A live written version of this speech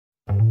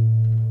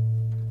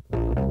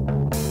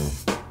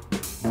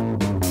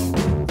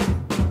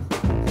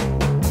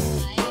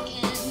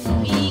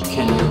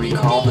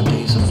recall the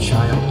days of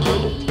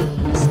childhood,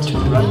 to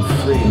run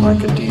free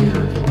like a deer,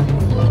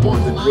 o'er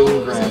the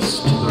green grass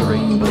to the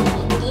rainbow,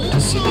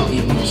 to see the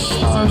evening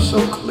star so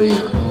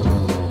clear.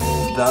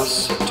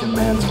 Thus, to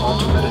man's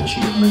ultimate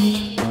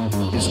achievement,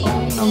 his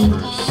own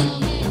numbers,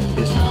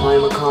 his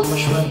prime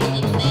accomplishment,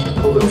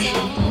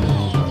 pollution,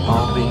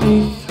 all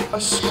beneath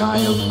a sky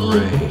of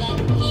gray,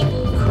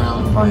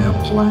 crowned by a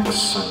black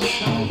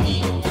sunshine.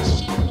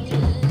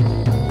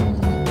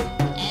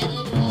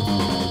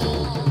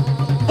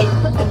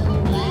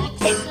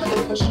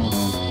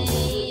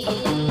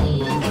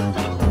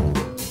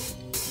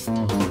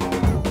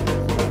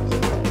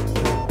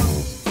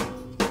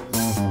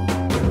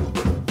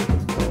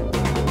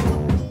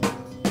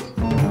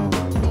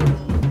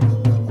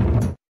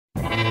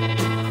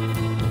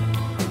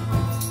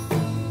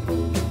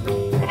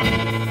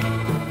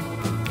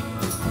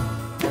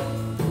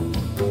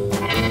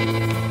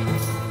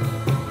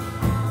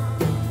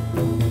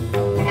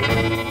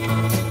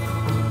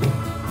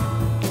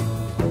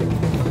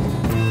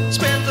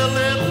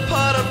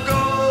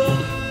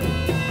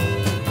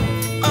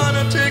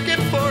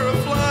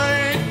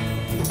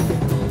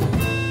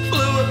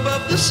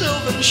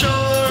 Sylvan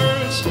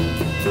shores,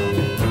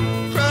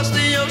 across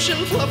the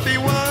ocean fluffy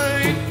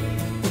white.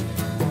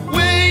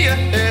 Way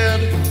ahead,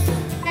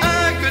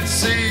 I could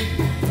see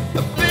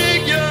a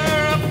figure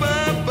up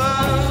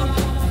above.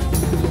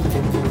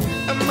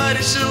 A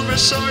mighty silver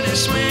sword he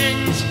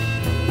swings,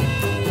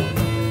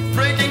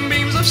 breaking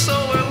beams of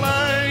solar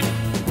light.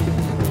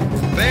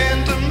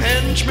 Phantom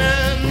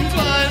henchmen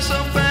fly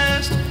so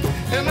fast,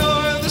 and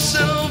o'er the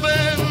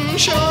Sylvan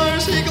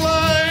shores he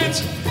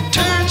glides.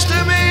 Turns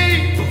to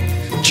me,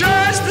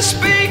 tries to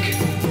speak,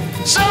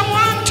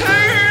 someone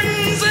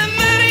turns and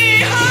then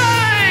he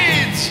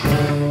hides.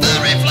 The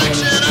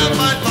reflection of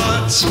my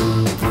thoughts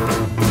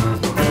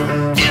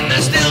in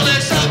the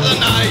stillness of the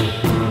night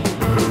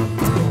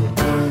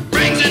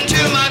brings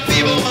into my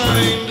feeble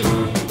mind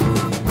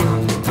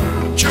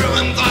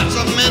truant thoughts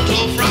of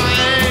mental fright.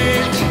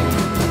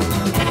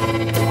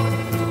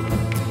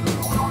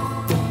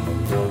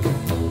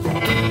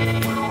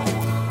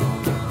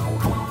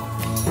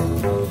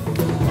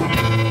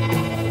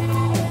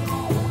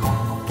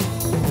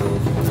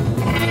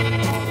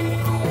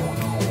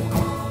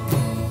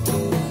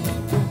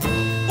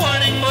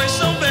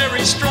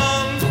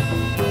 Strong,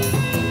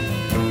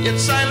 yet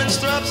silence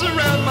throbs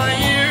around my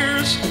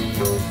ears,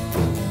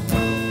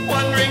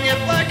 wondering if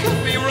I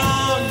could be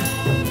wrong.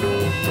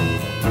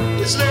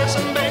 Is there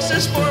some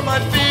basis for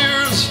my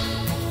fears?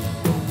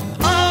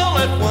 All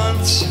at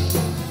once,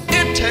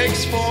 it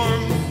takes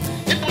form.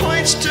 It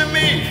points to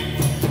me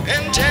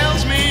and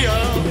tells me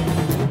of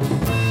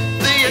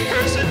the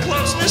accursed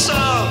closeness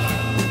of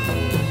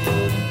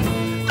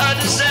a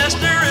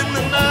disaster in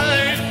the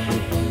night.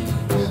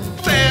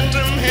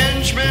 Phantom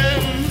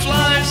henchmen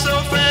fly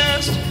so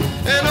fast,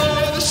 and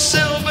o'er the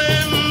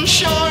Sylvan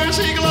shores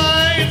he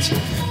glides.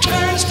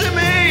 Turns to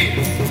me,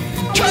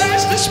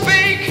 tries to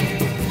speak,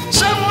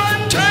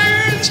 someone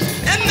turns,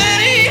 and then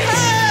he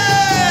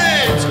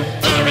hides.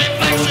 The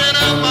reflection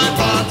of my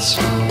thoughts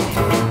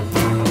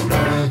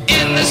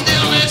in the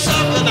stillness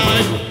of the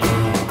night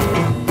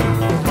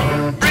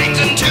brings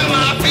into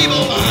my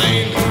feeble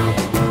mind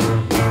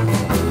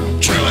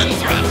truant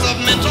threats of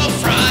mental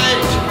fright.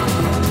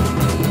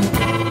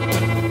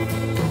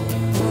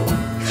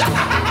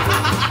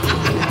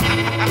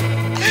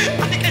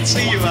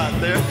 See you out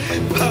there,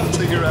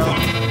 bouncing around.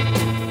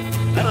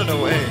 I don't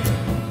know, hey,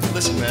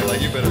 listen man,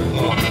 like you better,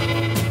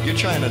 you're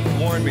trying to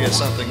warn me of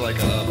something like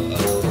a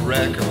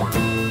wreck or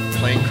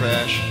plane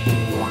crash.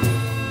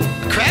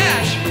 A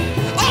crash?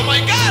 Oh my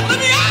God, let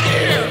me out of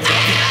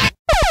here!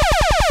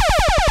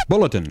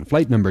 Bulletin,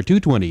 flight number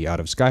 220 out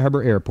of Sky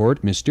Harbor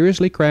Airport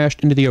mysteriously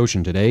crashed into the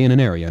ocean today in an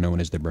area known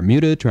as the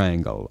Bermuda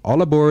Triangle.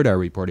 All aboard are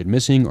reported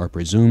missing or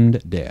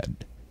presumed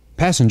dead.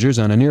 Passengers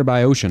on a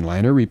nearby ocean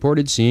liner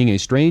reported seeing a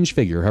strange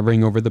figure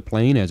hovering over the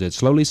plane as it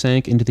slowly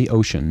sank into the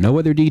ocean. No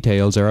other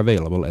details are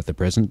available at the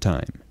present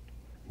time.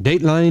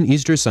 Dateline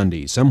Easter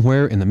Sunday,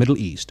 somewhere in the Middle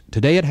East.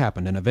 Today it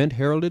happened. An event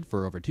heralded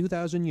for over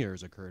 2,000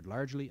 years occurred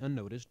largely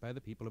unnoticed by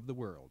the people of the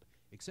world,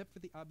 except for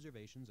the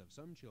observations of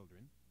some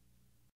children.